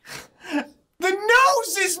 The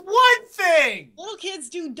nose is one thing. Little kids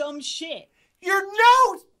do dumb shit. Your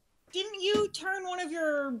nose. Didn't you turn one of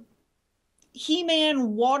your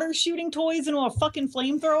He-Man water shooting toys into a fucking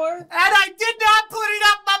flamethrower? And I did not put it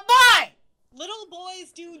up my butt. Little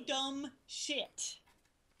boys do dumb shit.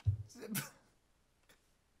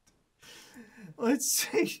 Let's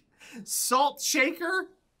see. Salt shaker.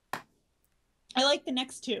 I like the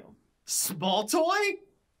next 2. Small toy.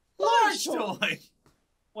 Large toy.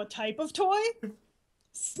 What type of toy?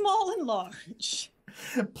 Small and large.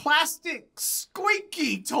 Plastic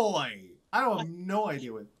squeaky toy. I don't have no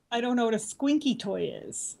idea what. I don't know what a squinky toy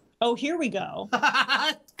is. Oh, here we go.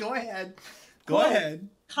 Go ahead. Go ahead.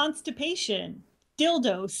 Constipation.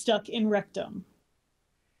 Dildo stuck in rectum.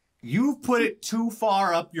 You've put it too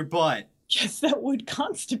far up your butt. Yes, that would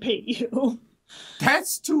constipate you.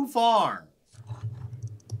 That's too far.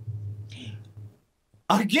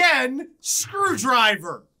 Again,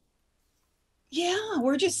 screwdriver. Yeah,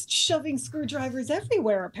 we're just shoving screwdrivers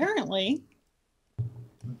everywhere, apparently.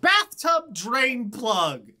 Bathtub drain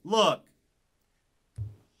plug. Look.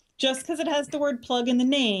 Just because it has the word plug in the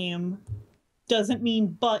name doesn't mean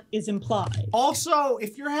butt is implied. Also,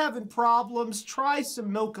 if you're having problems, try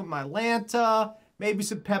some milk of Mylanta, maybe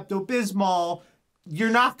some Pepto-Bismol.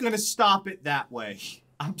 You're not going to stop it that way.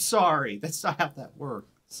 I'm sorry. That's not how that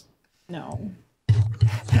works. No.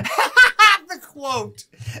 The quote.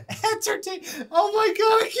 Entertain. Oh my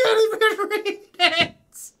God, I can't even read it.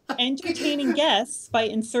 Entertaining guests by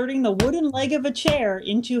inserting the wooden leg of a chair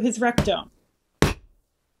into his rectum.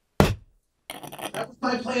 That was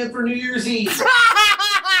my plan for New Year's Eve. You're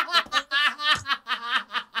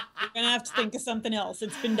gonna have to think of something else.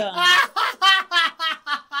 It's been done.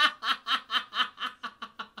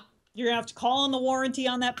 You're gonna have to call on the warranty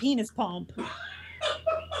on that penis pump.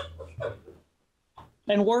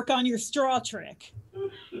 And work on your straw trick.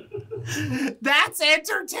 That's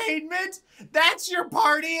entertainment? That's your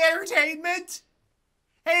party entertainment?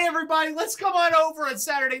 Hey everybody, let's come on over on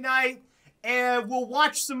Saturday night and we'll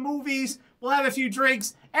watch some movies, we'll have a few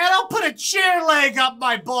drinks, and I'll put a chair leg up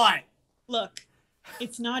my butt. Look,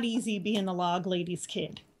 it's not easy being the log lady's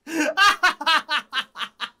kid. There's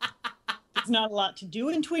not a lot to do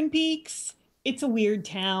in Twin Peaks. It's a weird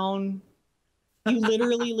town. You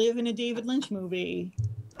literally live in a David Lynch movie.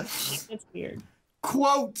 It's weird.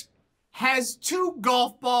 Quote, has 2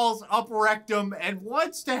 golf balls up rectum and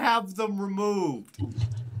wants to have them removed.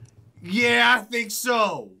 Yeah, I think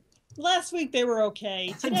so. Last week they were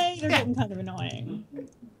okay. Today they're getting kind of annoying.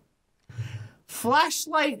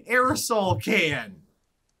 Flashlight aerosol can.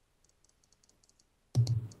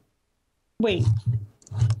 Wait.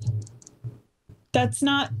 That's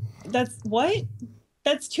what?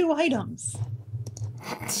 That's 2 items.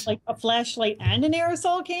 Like a flashlight and an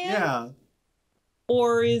aerosol can? Yeah.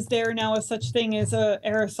 Or is there now a such thing as a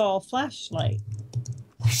aerosol flashlight?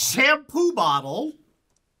 Shampoo bottle.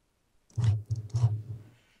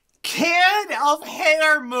 Can of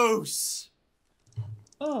hair mousse.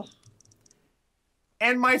 Oh.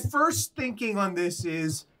 And my first thinking on this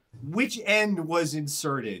is, which end was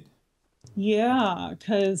inserted? Yeah,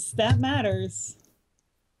 because that matters.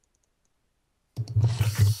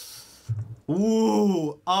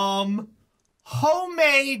 Ooh,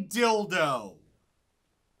 homemade dildo.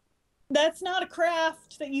 That's not a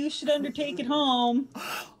craft that you should undertake at home.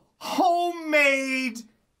 Homemade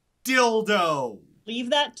dildo. Leave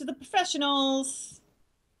that to the professionals.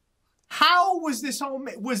 How was this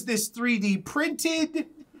homemade? Was this 3D printed?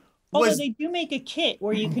 Although they do make a kit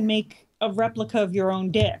where you can make a replica of your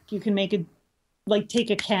own dick. You can make take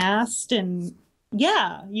a cast and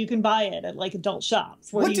yeah, you can buy it at like adult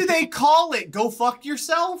shops. What do they call it? Go fuck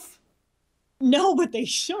yourself? No, but they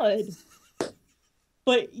should.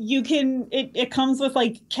 But you can, it comes with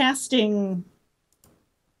like casting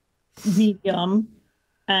medium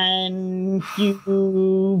and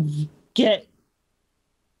you get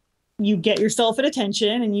yourself at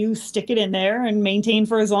attention and you stick it in there and maintain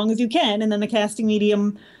for as long as you can. And then the casting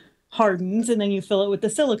medium hardens and then you fill it with the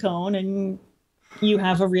silicone and you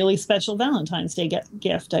have a really special Valentine's Day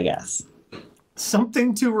gift, I guess.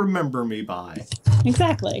 Something to remember me by.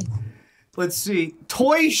 Exactly. Let's see.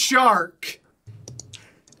 Toy shark.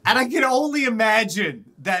 And I can only imagine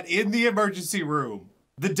that in the emergency room,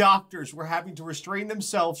 the doctors were having to restrain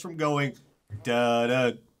themselves from going,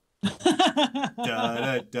 da-da,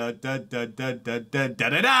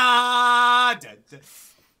 da-da-da-da-da-da-da-da-da-da.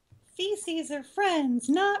 Feces are friends,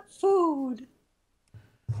 not food.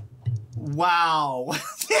 Wow.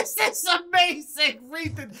 This is amazing.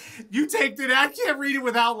 You take that. I can't read it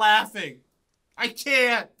without laughing. I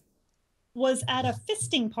can't. Was at a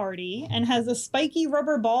fisting party and has a spiky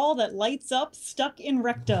rubber ball that lights up stuck in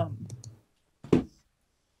rectum.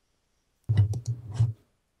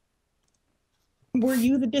 Were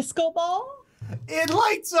you the disco ball? It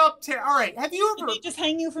lights up. All right. Have you ever... Did they just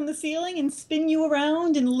hang you from the ceiling and spin you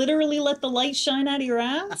around and literally let the light shine out of your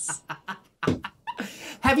ass?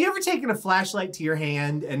 Have you ever taken a flashlight to your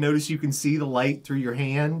hand and noticed you can see the light through your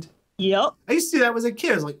hand? Yep. I used to do that as a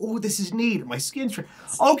kid. I was like, oh, this is neat. My skin's...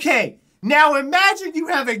 Okay. Now imagine you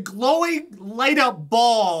have a glowing, light-up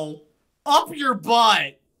ball up your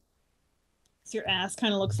butt. So your ass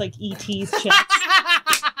kind of looks like E.T.'s chest.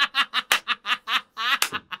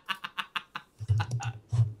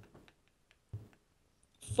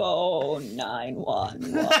 Phone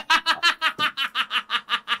 911.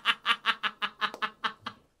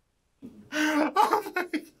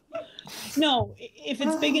 No, if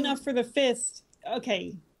it's big enough for the fist,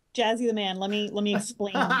 okay. Jazzy the man, let me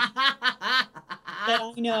explain that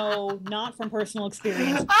I know not from personal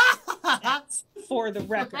experience. That's for the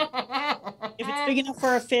record. If it's big enough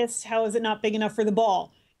for a fist, how is it not big enough for the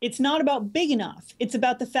ball? It's not about big enough. It's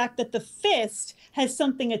about the fact that the fist has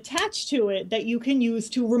something attached to it that you can use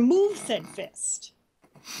to remove said fist.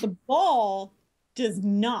 The ball does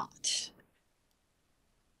not.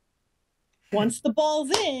 Once the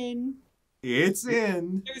ball's in, it's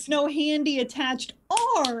in. There's no handy attached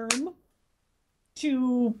arm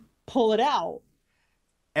to pull it out.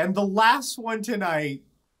 And the last one tonight,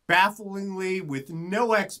 bafflingly, with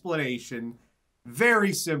no explanation,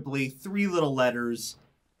 very simply, 3 little letters,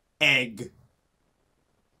 egg.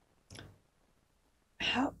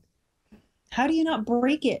 How do you not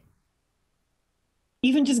break it?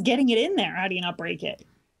 Even just getting it in there, how do you not break it?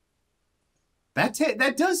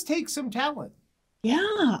 That does take some talent.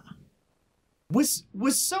 Yeah. Was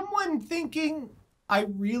someone thinking, I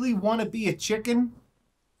really want to be a chicken?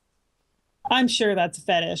 I'm sure that's a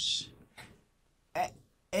fetish.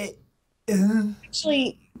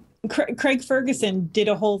 Actually, Craig Ferguson did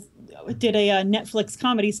a Netflix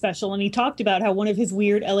comedy special, and he talked about how one of his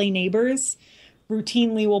weird LA neighbors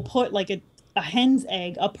routinely will put like a hen's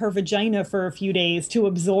egg up her vagina for a few days to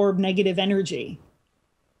absorb negative energy.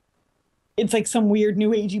 It's like some weird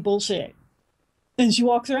new agey bullshit. And she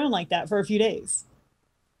walks around like that for a few days.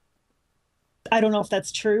 I don't know if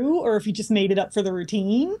that's true or if he just made it up for the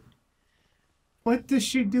routine. What does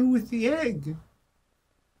she do with the egg?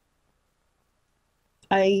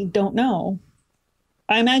 I don't know.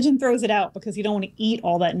 I imagine throws it out because you don't want to eat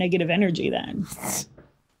all that negative energy then.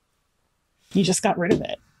 You just got rid of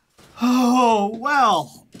it. Oh,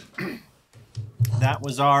 well. That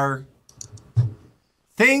was our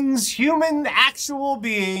things human actual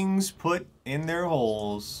beings put in their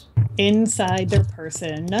holes. Inside their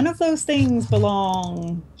person. None of those things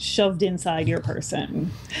belong shoved inside your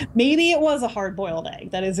person. Maybe it was a hard-boiled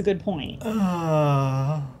egg. That is a good point.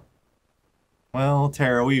 Well,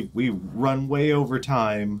 Tara, we've run way over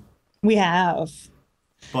time. We have.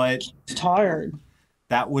 But it's tired.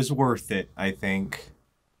 That was worth it, I think.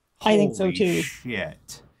 I think so too.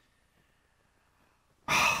 Shit.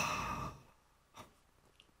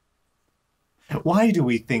 Why do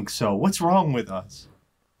we think so? What's wrong with us?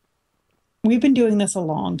 We've been doing this a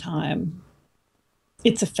long time.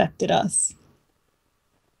 It's affected us.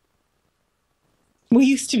 We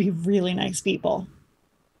used to be really nice people.